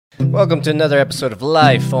Welcome to another episode of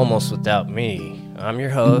Life Almost Without Me. I'm your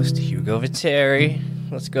host, Hugo Viteri.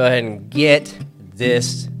 Let's go ahead and get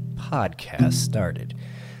this podcast started.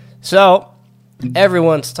 So,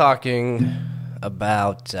 everyone's talking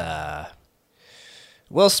about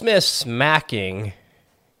Will Smith smacking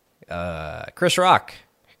Chris Rock.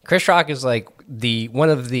 Chris Rock is like one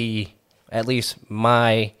of the, at least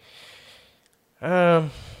my,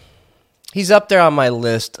 he's up there on my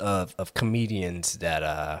list of comedians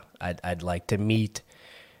that I'd like to meet,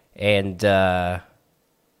 and I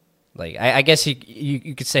guess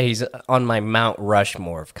you could say he's on my Mount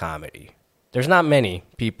Rushmore of comedy. There's not many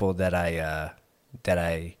people that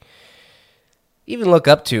I even look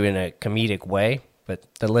up to in a comedic way, but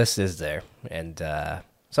the list is there, and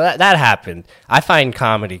so that happened. I find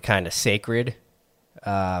comedy kind of sacred,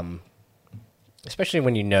 especially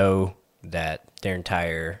when you know that their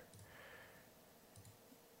entire,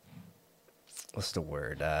 what's the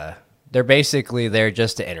word? They're basically there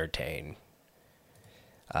just to entertain.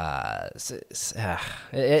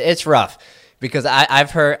 It's rough because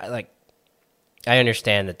I've heard, like, I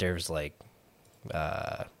understand that there's like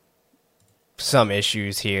some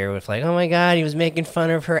issues here with like, oh my God, he was making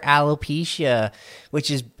fun of her alopecia,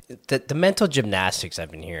 which is the mental gymnastics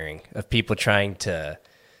I've been hearing of people trying to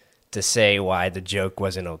say why the joke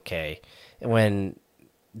wasn't okay when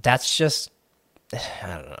that's just,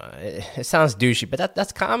 I don't know. It sounds douchey, but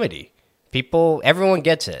that's comedy. Everyone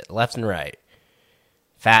gets it, left and right.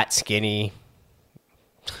 Fat, skinny,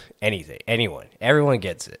 anything, anyone. Everyone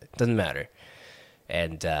gets it. Doesn't matter.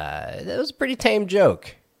 And it was a pretty tame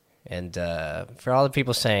joke. And for all the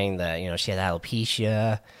people saying that, she had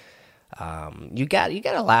alopecia, you got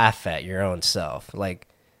to laugh at your own self. Like,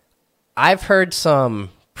 I've heard some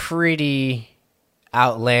pretty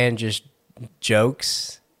outlandish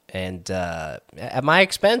jokes, and at my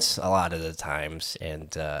expense a lot of the times,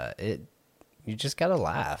 and you just gotta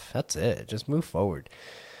laugh. That's it. Just move forward.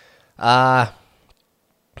 Yeah,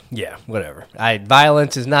 whatever.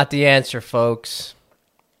 Violence is not the answer, folks.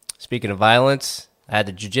 Speaking of violence, I had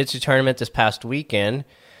the jiu-jitsu tournament this past weekend.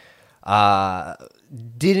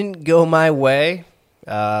 Didn't go my way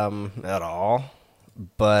at all,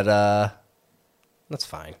 but that's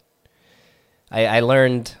fine. I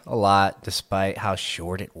learned a lot despite how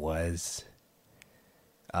short it was.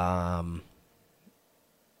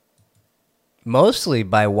 Mostly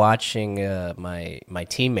by watching my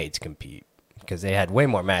teammates compete, because they had way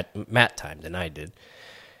more mat time than I did.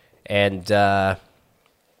 And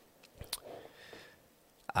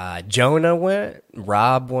Jonah went,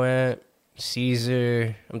 Rob went,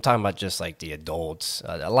 Caesar. I'm talking about just like the adults.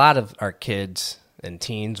 A lot of our kids and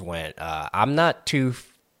teens went. I'm not too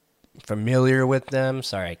familiar with them.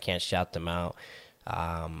 Sorry, I can't shout them out.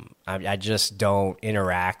 I just don't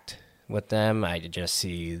interact with them. I just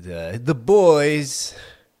see the boys,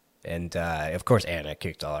 and of course Anna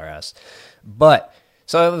kicked all our ass. But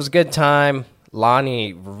so it was a good time.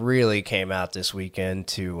 Lonnie really came out this weekend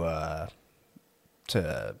to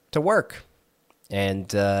work,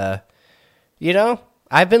 and I've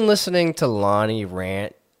been listening to Lonnie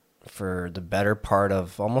rant for the better part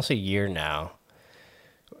of almost a year now.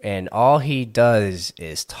 And all he does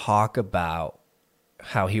is talk about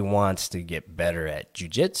how he wants to get better at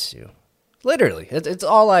jiu-jitsu. Literally, it's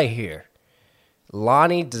all I hear.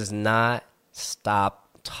 Lonnie does not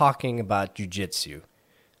stop talking about jiu-jitsu.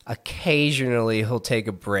 Occasionally, he'll take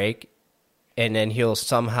a break, and then he'll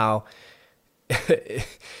somehow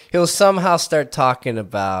start talking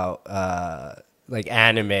about like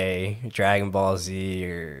anime, Dragon Ball Z,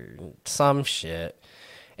 or some shit.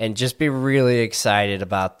 And just be really excited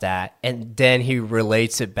about that. And then he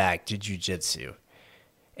relates it back to jiu-jitsu.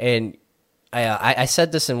 And I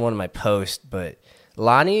said this in one of my posts, but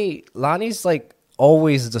Lonnie's like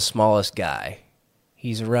always the smallest guy.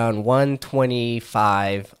 He's around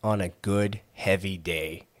 125 on a good, heavy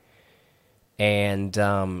day.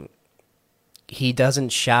 And he doesn't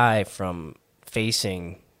shy from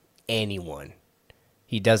facing anyone.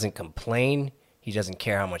 He doesn't complain. He doesn't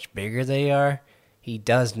care how much bigger they are. He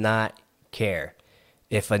does not care.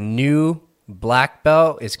 If a new black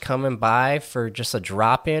belt is coming by for just a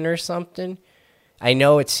drop-in or something, I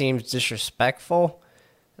know it seems disrespectful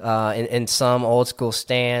in some old-school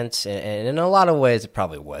stance, and in a lot of ways it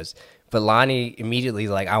probably was. But Lonnie immediately,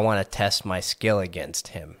 like, I want to test my skill against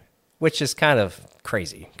him, which is kind of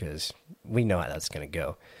crazy because we know how that's going to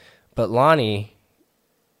go. But Lonnie,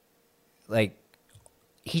 like,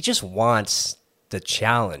 he just wants the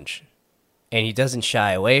challenge. And he doesn't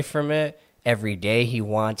shy away from it. Every day he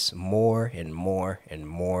wants more and more and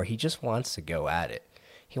more. He just wants to go at it.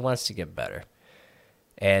 He wants to get better.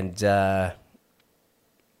 And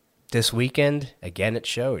this weekend, again, it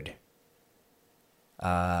showed.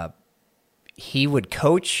 He would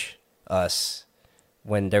coach us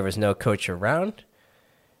when there was no coach around,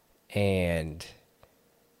 and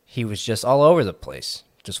he was just all over the place,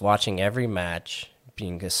 just watching every match,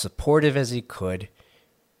 being as supportive as he could.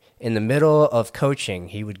 In the middle of coaching,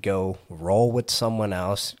 he would go roll with someone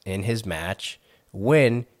else in his match,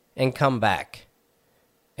 win, and come back,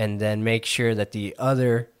 and then make sure that the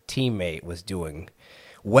other teammate was doing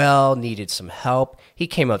well, needed some help. He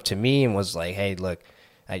came up to me and was like, "Hey, look,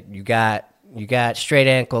 you got straight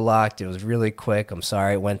ankle locked. It was really quick. I'm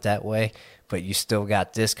sorry it went that way, but you still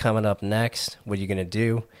got this coming up next. What are you going to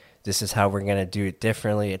do? This is how we're going to do it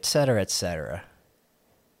differently, et cetera, et cetera."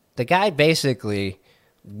 The guy basically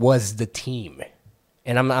was the team.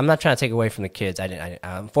 And I'm not trying to take away from the kids.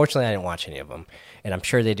 Unfortunately, I didn't watch any of them. And I'm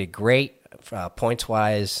sure they did great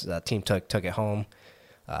points-wise. The team took it home,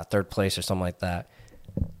 third place or something like that.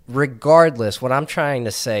 Regardless, what I'm trying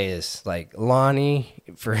to say is, like, Lonnie,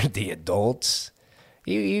 for the adults,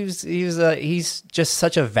 he's just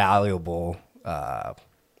such a valuable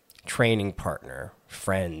training partner,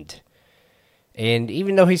 friend. And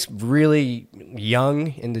even though he's really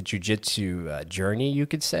young in the jiu-jitsu journey, you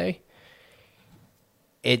could say,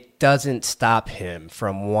 it doesn't stop him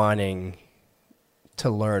from wanting to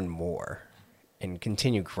learn more and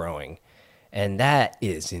continue growing. And that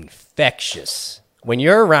is infectious. When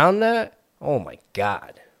you're around that, oh my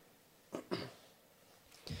God.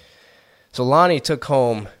 So Lonnie took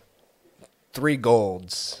home 3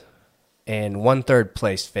 golds and 1 third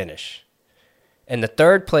place finish. And the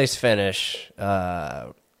third place finish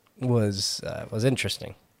was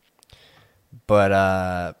interesting. But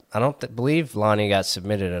I don't believe Lonnie got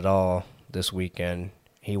submitted at all this weekend.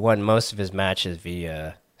 He won most of his matches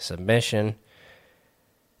via submission.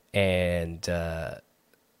 And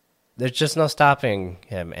there's just no stopping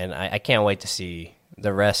him. And I can't wait to see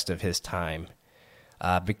the rest of his time.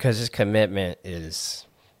 Because his commitment is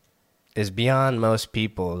beyond most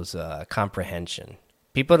people's comprehension.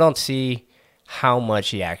 People don't see how much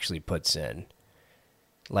he actually puts in.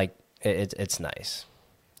 Like, it's nice.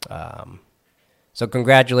 So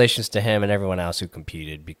congratulations to him and everyone else who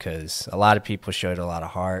competed, because a lot of people showed a lot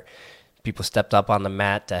of heart. People stepped up on the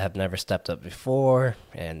mat that have never stepped up before.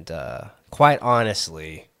 And quite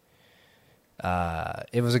honestly,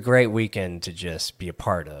 it was a great weekend to just be a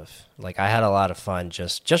part of. Like, I had a lot of fun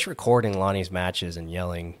just recording Lonnie's matches and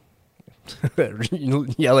yelling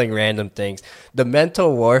random things. The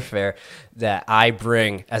mental warfare that I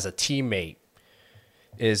bring as a teammate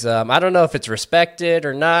is, I don't know if it's respected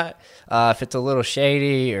or not, if it's a little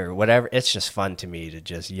shady or whatever. It's just fun to me to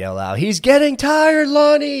just yell out, "He's getting tired,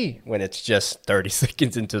 Lonnie," when it's just 30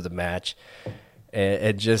 seconds into the match.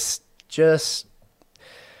 And just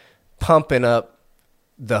pumping up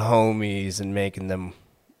the homies and making them,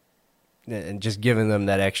 and just giving them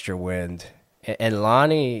that extra wind. And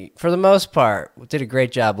Lonnie, for the most part, did a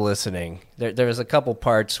great job listening. There was a couple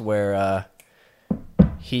parts where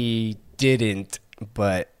he didn't,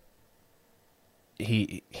 but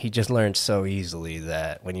he just learned so easily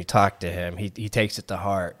that when you talk to him, he takes it to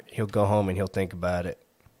heart. He'll go home and he'll think about it.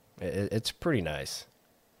 It's pretty nice.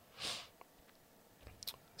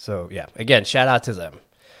 So, yeah, again, shout out to them.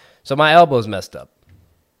 So my elbow's messed up.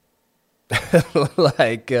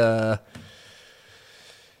 Like,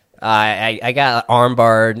 I got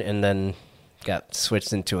armbarred and then got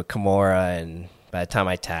switched into a Kimura, and by the time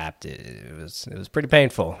I tapped, it was pretty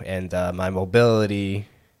painful. And my mobility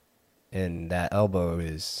in that elbow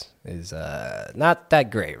is not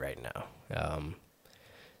that great right now.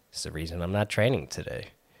 It's the reason I'm not training today.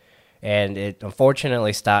 And it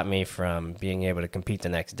unfortunately stopped me from being able to compete the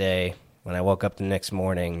next day. When I woke up the next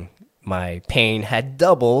morning, my pain had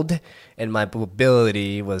doubled and my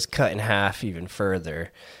mobility was cut in half even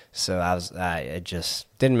further. So it just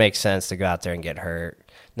didn't make sense to go out there and get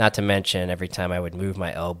hurt. Not to mention, every time I would move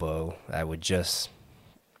my elbow, I would just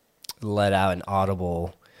let out an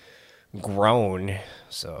audible groan.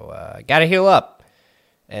 So I got to heal up.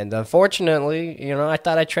 And unfortunately, I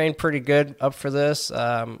thought I trained pretty good up for this.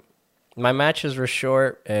 My matches were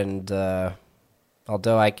short, and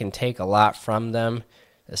although I can take a lot from them,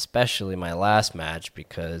 especially my last match,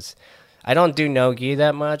 because I don't do no-gi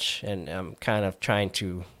that much, and I'm kind of trying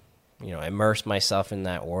to, immerse myself in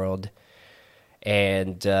that world.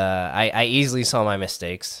 And I easily saw my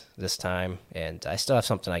mistakes this time, and I still have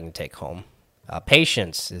something I can take home.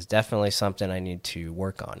 Patience is definitely something I need to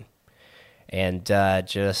work on, and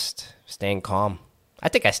just staying calm. I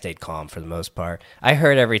think I stayed calm for the most part. I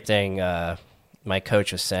heard everything my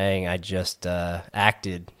coach was saying. I just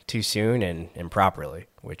acted too soon and improperly,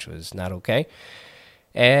 which was not okay.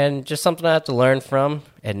 and just something I have to learn from.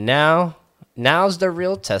 And now's the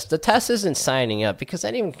real test. The test isn't signing up, because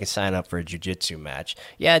anyone can sign up for a jiu-jitsu match.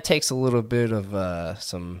 Yeah, it takes a little bit of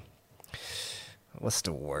some, what's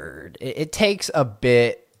the word? It takes a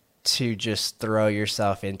bit to just throw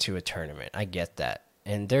yourself into a tournament. I get that.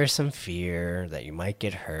 And there's some fear that you might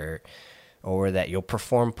get hurt, or that you'll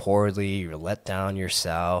perform poorly, you'll let down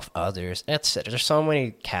yourself, others, etc. There's so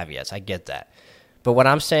many caveats. I get that. But what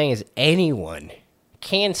I'm saying is anyone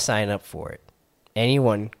can sign up for it.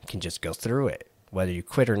 Anyone can just go through it, whether you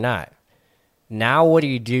quit or not. Now, what do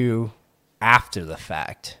you do after the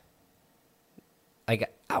fact?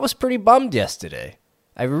 Like, I was pretty bummed yesterday.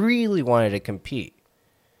 I really wanted to compete.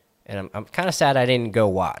 And I'm kind of sad I didn't go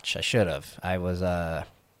watch. I should have. I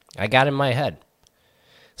got in my head.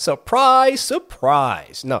 Surprise,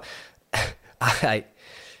 surprise. No, I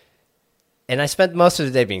spent most of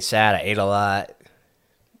the day being sad. I ate a lot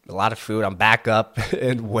of food. I'm back up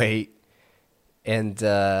in weight. And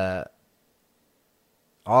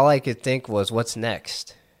all I could think was, what's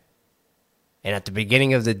next? And at the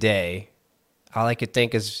beginning of the day, all I could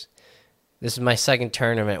think is, this is my second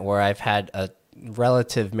tournament where I've had a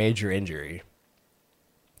relative major injury.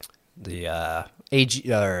 The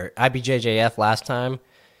IBJJF last time,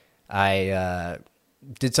 I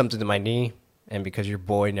did something to my knee, and because your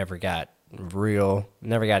boy never got an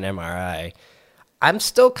MRI, I'm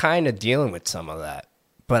still kind of dealing with some of that.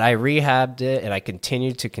 But I rehabbed it, and I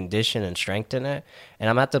continued to condition and strengthen it, and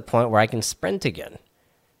I'm at the point where I can sprint again.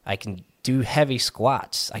 I can do heavy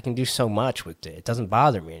squats. I can do so much with it. It doesn't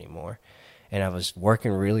bother me anymore. And I was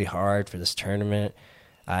working really hard for this tournament.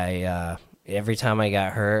 Every time I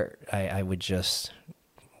got hurt, I would just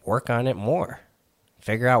work on it more,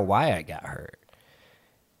 figure out why I got hurt.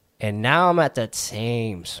 And now I'm at that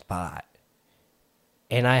same spot.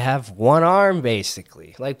 And I have one arm,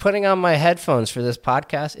 basically. Like, putting on my headphones for this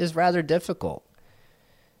podcast is rather difficult.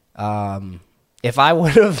 If I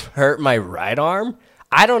would have hurt my right arm,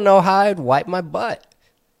 I don't know how I'd wipe my butt.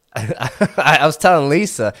 I was telling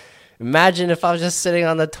Lisa, imagine if I was just sitting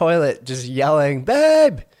on the toilet just yelling,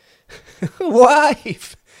 babe,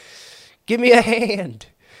 wife, give me a hand.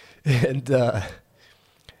 And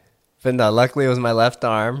but no, luckily it was my left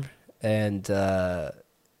arm. And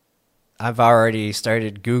I've already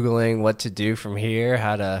started Googling what to do from here,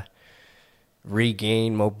 how to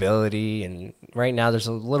regain mobility. And right now there's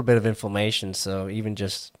a little bit of inflammation, so even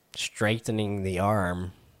just straightening the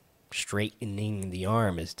arm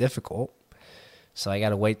is difficult. So I got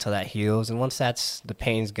to wait till that heals. And once the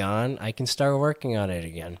pain's gone, I can start working on it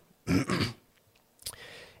again.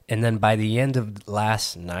 And then by the end of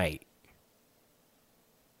last night,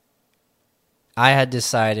 I had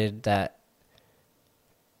decided that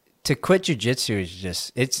to quit jiu-jitsu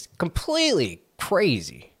it's completely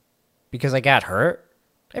crazy, because I got hurt.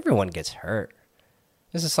 Everyone gets hurt.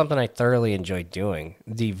 This is something I thoroughly enjoy doing.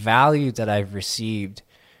 The value that I've received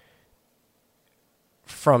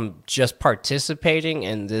from just participating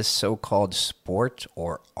in this so-called sport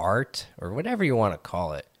or art or whatever you want to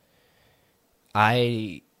call it,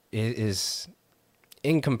 it is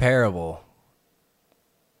incomparable.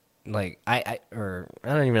 Like, I don't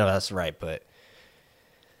even know if that's right, but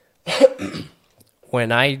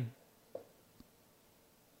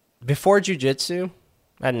before jiu-jitsu,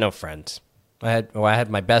 I had no friends. I had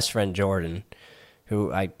my best friend Jordan,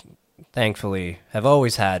 who I thankfully have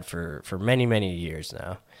always had for many, many years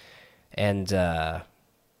now. And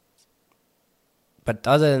but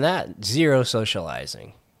other than that, zero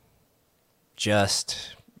socializing.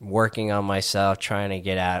 Just working on myself, trying to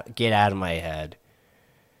get out of my head.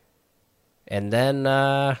 And then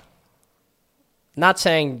not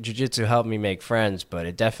saying jiu-jitsu helped me make friends, but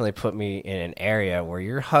it definitely put me in an area where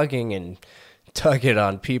you're hugging and tugging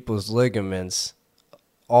on people's ligaments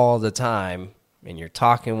all the time, and you're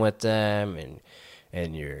talking with them,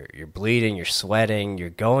 and you're bleeding, you're sweating, you're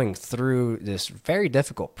going through this very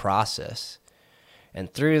difficult process.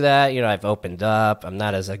 And through that, I've opened up. I'm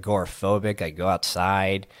not as agoraphobic. I go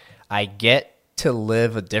outside. I get to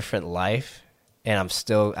live a different life. And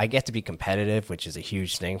I get to be competitive, which is a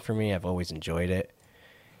huge thing for me. I've always enjoyed it.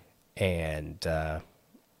 And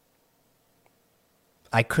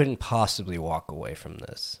I couldn't possibly walk away from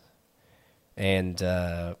this. And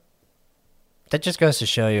that just goes to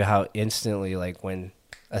show you how instantly, like, when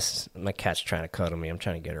my cat's trying to cuddle me, I'm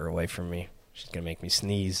trying to get her away from me. She's going to make me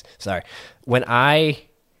sneeze. Sorry.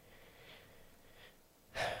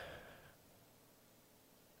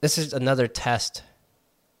 This is another test.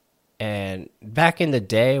 And back in the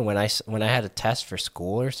day when I had a test for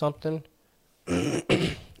school or something,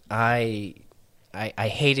 I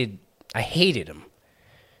hated them.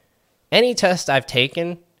 Any test I've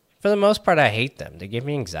taken, for the most part, I hate them. They give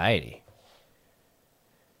me anxiety.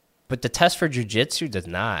 But the test for jiu-jitsu does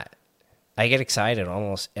not. I get excited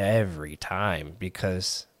almost every time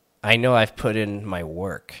because I know I've put in my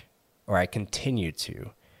work, or I continue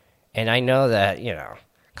to. And I know that,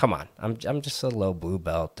 come on, I'm just a low blue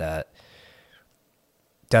belt that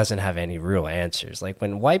doesn't have any real answers. Like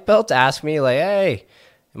when white belts ask me, like, hey,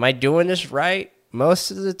 am I doing this right?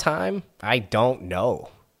 Most of the time, I don't know.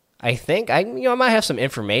 I think I might have some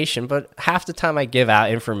information, but half the time I give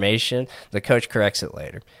out information, the coach corrects it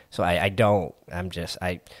later. So I don't.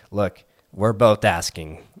 Look, we're both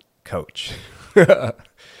asking coach.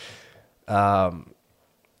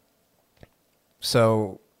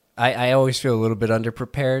 So I always feel a little bit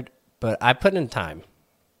underprepared, but I put in time,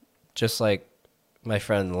 just like my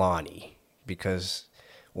friend Lonnie, because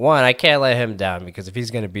one, I can't let him down, because if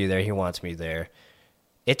he's going to be there, he wants me there.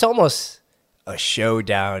 It's almost a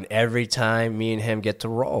showdown every time me and him get to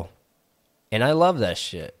roll. And I love that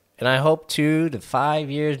shit. And I hope 2 to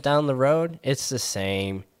 5 years down the road, it's the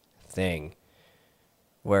same thing.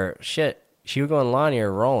 Where, Hugo and Lonnie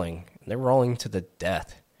are rolling. They're rolling to the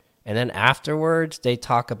death. And then afterwards, they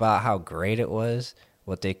talk about how great it was,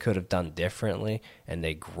 what they could have done differently, and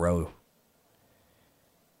they grow.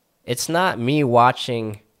 It's not me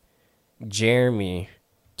watching Jeremy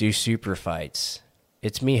do super fights.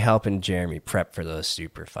 It's me helping Jeremy prep for those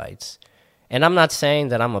super fights. And I'm not saying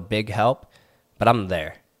that I'm a big help, but I'm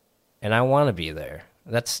there. And I want to be there.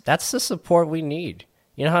 That's the support we need.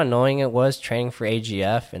 You know how annoying it was training for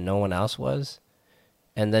AGF and no one else was?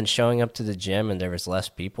 And then showing up to the gym and there was less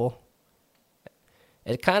people?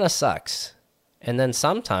 It kind of sucks. And then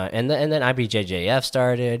and then IBJJF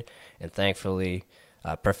started, and thankfully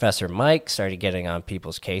Professor Mike started getting on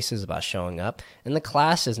people's cases about showing up, and the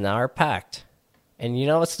classes now are packed. And you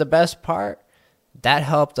know what's the best part? That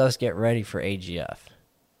helped us get ready for AGF.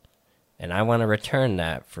 And I want to return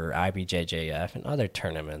that for IBJJF and other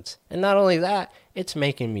tournaments. And not only that, it's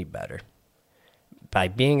making me better. By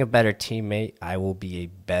being a better teammate, I will be a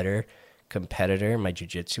better competitor. My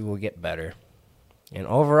jiu-jitsu will get better. And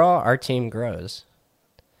overall, our team grows.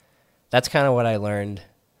 That's kind of what I learned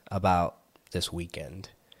about this weekend.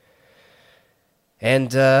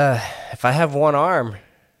 And if I have one arm,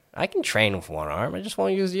 I can train with one arm. I just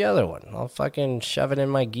won't use the other one. I'll fucking shove it in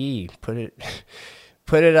my gi.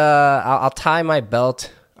 I'll tie my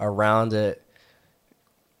belt around it,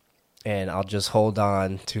 and I'll just hold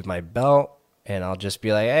on to my belt, and I'll just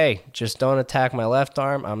be like, hey, just don't attack my left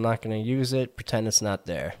arm. I'm not going to use it. Pretend it's not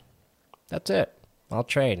there. That's it. I'll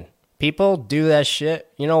train. People do that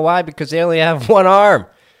shit. You know why? Because they only have one arm.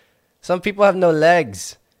 Some people have no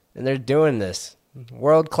legs, and they're doing this.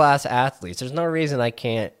 World-class athletes. There's no reason I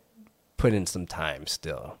can't put in some time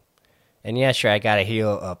still. And yeah, sure, I got to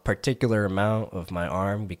heal a particular amount of my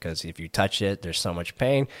arm, because if you touch it, there's so much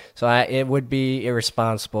pain. So it would be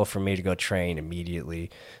irresponsible for me to go train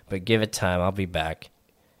immediately. But give it time. I'll be back.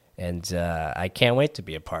 And I can't wait to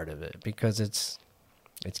be a part of it, because it's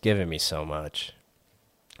given me so much.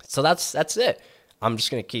 So that's it. I'm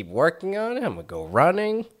just going to keep working on it. I'm going to go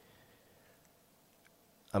running.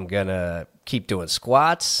 I'm going to keep doing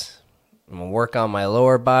squats. I'm going to work on my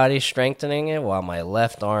lower body, strengthening it, while my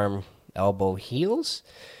left arm elbow heals.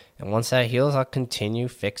 And once that heals, I'll continue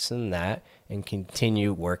fixing that and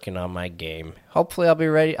continue working on my game. Hopefully I'll be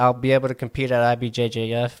ready. I'll be able to compete at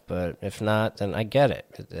IBJJF, but if not, then I get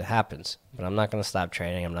it. It happens. But I'm not going to stop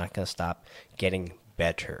training. I'm not going to stop getting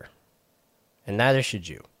better. And neither should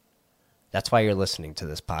you. That's why you're listening to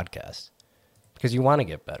this podcast. Because you want to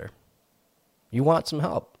get better. You want some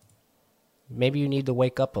help. Maybe you need to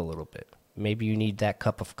wake up a little bit. Maybe you need that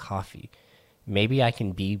cup of coffee. Maybe I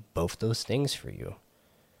can be both those things for you.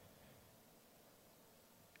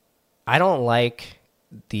 I don't like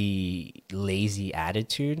the lazy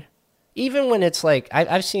attitude. Even when it's like,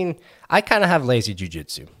 I kind of have lazy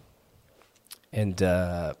jiu-jitsu. And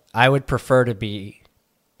I would prefer to be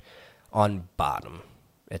on bottom.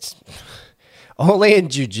 It's only in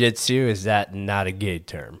jiu-jitsu is that not a gay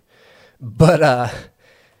term. But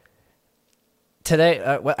today,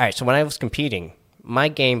 all right, so when I was competing, my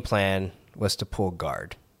game plan was to pull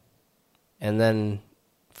guard. And then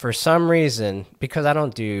for some reason, because I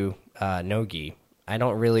don't do no-gi, I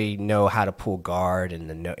don't really know how to pull guard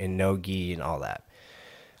in no-gi and all that.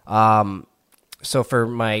 So for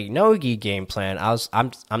my no-gi game plan,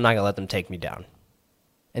 I'm not going to let them take me down.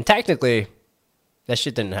 And technically, that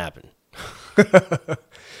shit didn't happen.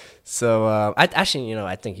 So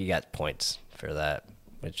I think he got points for that,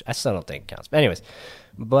 which I still don't think counts. But anyways,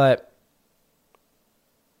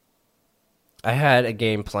 I had a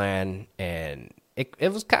game plan, and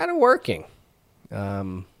it was kind of working.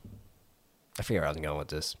 I forget where I was going with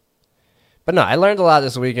this. But no, I learned a lot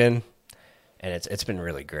this weekend, and it's been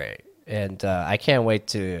really great. And I can't wait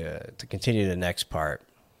to continue the next part,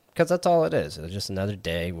 because that's all it is. It's just another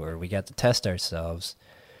day where we got to test ourselves.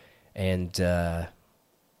 And the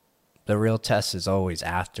real test is always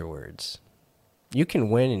afterwards. You can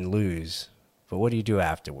win and lose, but what do you do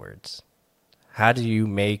afterwards? How do you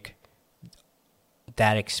make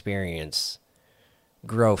that experience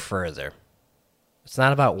grow further? It's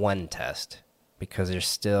not about one test, because there's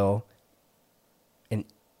still an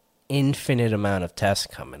infinite amount of tests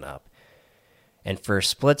coming up. And for a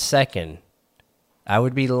split second, I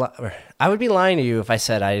would be lying to you if I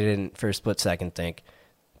said I didn't for a split second think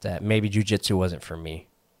that maybe jiu-jitsu wasn't for me.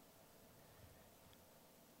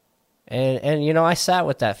 And you know, I sat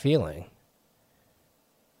with that feeling.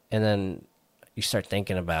 And then you start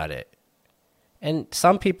thinking about it. And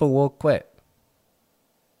some people will quit.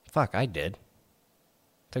 Fuck, I did.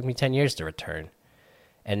 Took me 10 years to return.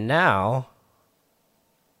 And now,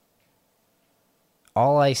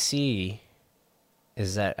 all I see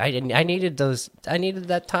is that I needed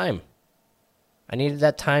that time. I needed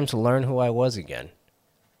that time to learn who I was again.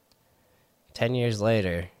 10 years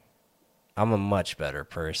later, I'm a much better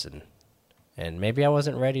person. And maybe I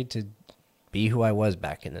wasn't ready to be who I was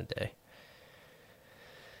back in the day.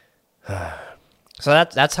 So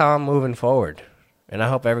that's how I'm moving forward. And I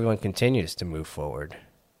hope everyone continues to move forward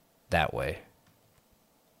that way.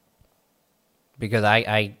 Because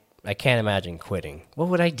I can't imagine quitting. What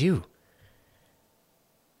would I do?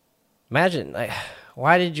 Imagine,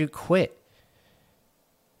 why did you quit?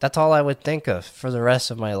 That's all I would think of for the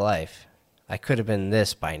rest of my life. I could have been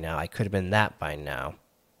this by now. I could have been that by now.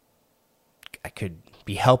 I could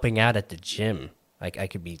be helping out at the gym. I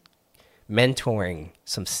could be mentoring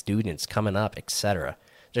some students coming up, etc.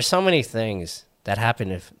 There's so many things that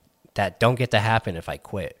that don't get to happen if I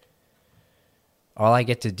quit. All I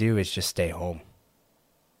get to do is just stay home.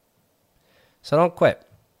 So don't quit.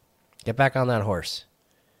 Get back on that horse.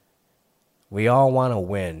 We all want to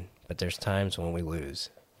win, but there's times when we lose.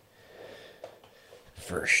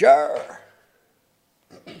 For sure.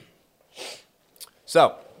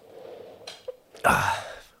 So,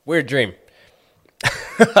 weird dream.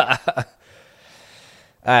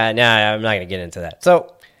 I'm not going to get into that.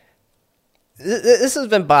 So, this has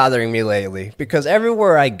been bothering me lately because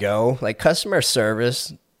everywhere I go, like, customer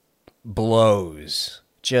service blows.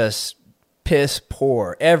 Just piss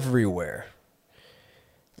poor everywhere.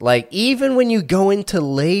 Like, even when you go into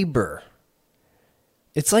labor,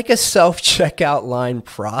 it's like a self-checkout line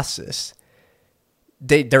process.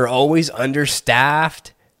 They're always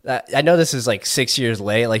understaffed. I know this is like 6 years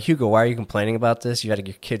late. Like, Hugo, why are you complaining about this? You had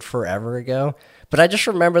your kid forever ago. But I just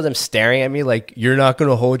remember them staring at me like, you're not going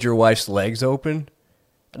to hold your wife's legs open?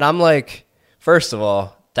 And I'm like, first of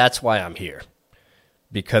all, that's why I'm here.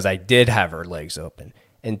 Because I did have her legs open.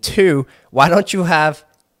 And two, why don't you have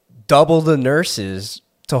double the nurses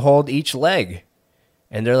to hold each leg?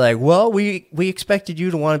 And they're like, well, we expected you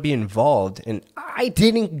to want to be involved. And I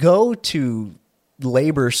didn't go to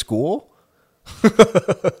labor school.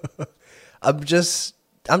 I'm just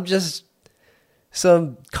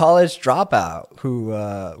some college dropout who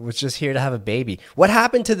was just here to have a baby. What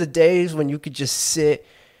happened to the days when you could just sit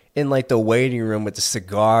in like the waiting room with a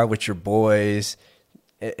cigar with your boys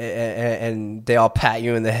and they all pat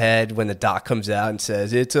you in the head when the doc comes out and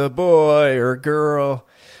says, it's a boy or a girl,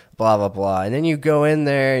 blah, blah, blah. And then you go in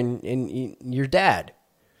there and you're dad.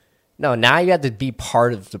 No, now you have to be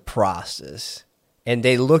part of the process. And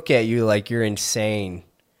they look at you like you're insane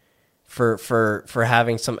for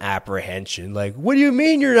having some apprehension. Like, what do you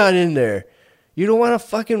mean you're not in there? You don't want to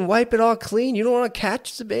fucking wipe it all clean? You don't want to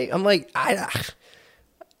catch the baby? I'm like,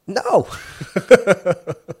 no.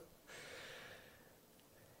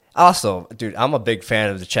 Also, dude, I'm a big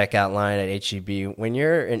fan of the checkout line at HEB. When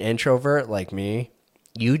you're an introvert like me,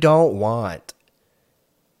 you don't want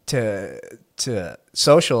to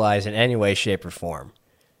socialize in any way, shape, or form.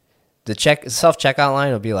 The self-checkout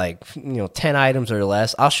line will be like, 10 items or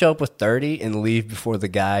less. I'll show up with 30 and leave before the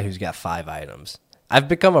guy who's got 5 items. I've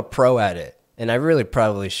become a pro at it, and I really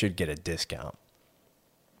probably should get a discount.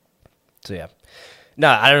 So, yeah. No,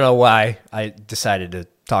 I don't know why I decided to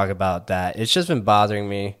talk about that. It's just been bothering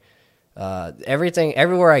me.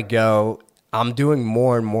 Everywhere I go, I'm doing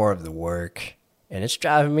more and more of the work, and it's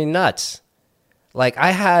driving me nuts. Like, I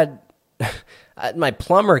had... my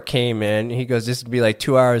plumber came in. He goes, this would be like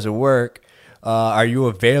 2 hours of work. Are you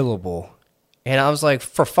available? And I was like,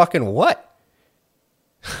 for fucking what?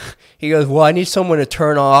 He goes, well, I need someone to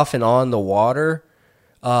turn off and on the water,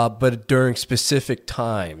 but during specific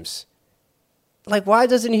times. like, why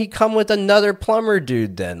doesn't he come with another plumber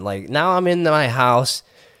dude then? Like, now I'm in my house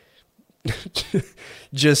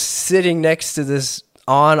just sitting next to this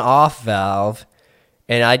on-off valve,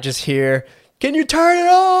 and I just hear, can you turn it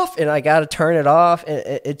off? And I got to turn it off.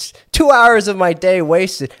 And it's 2 hours of my day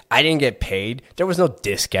wasted. I didn't get paid. There was no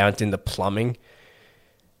discount in the plumbing.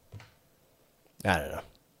 I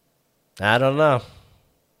don't know.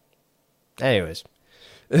 Anyways,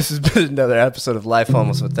 this has been another episode of Life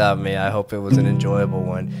Almost Without Me. I hope it was an enjoyable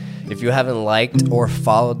one. If you haven't liked or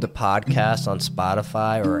followed the podcast on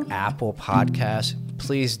Spotify or Apple Podcasts,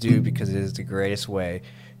 please do, because it is the greatest way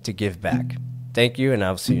to give back. Thank you, and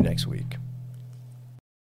I'll see you next week.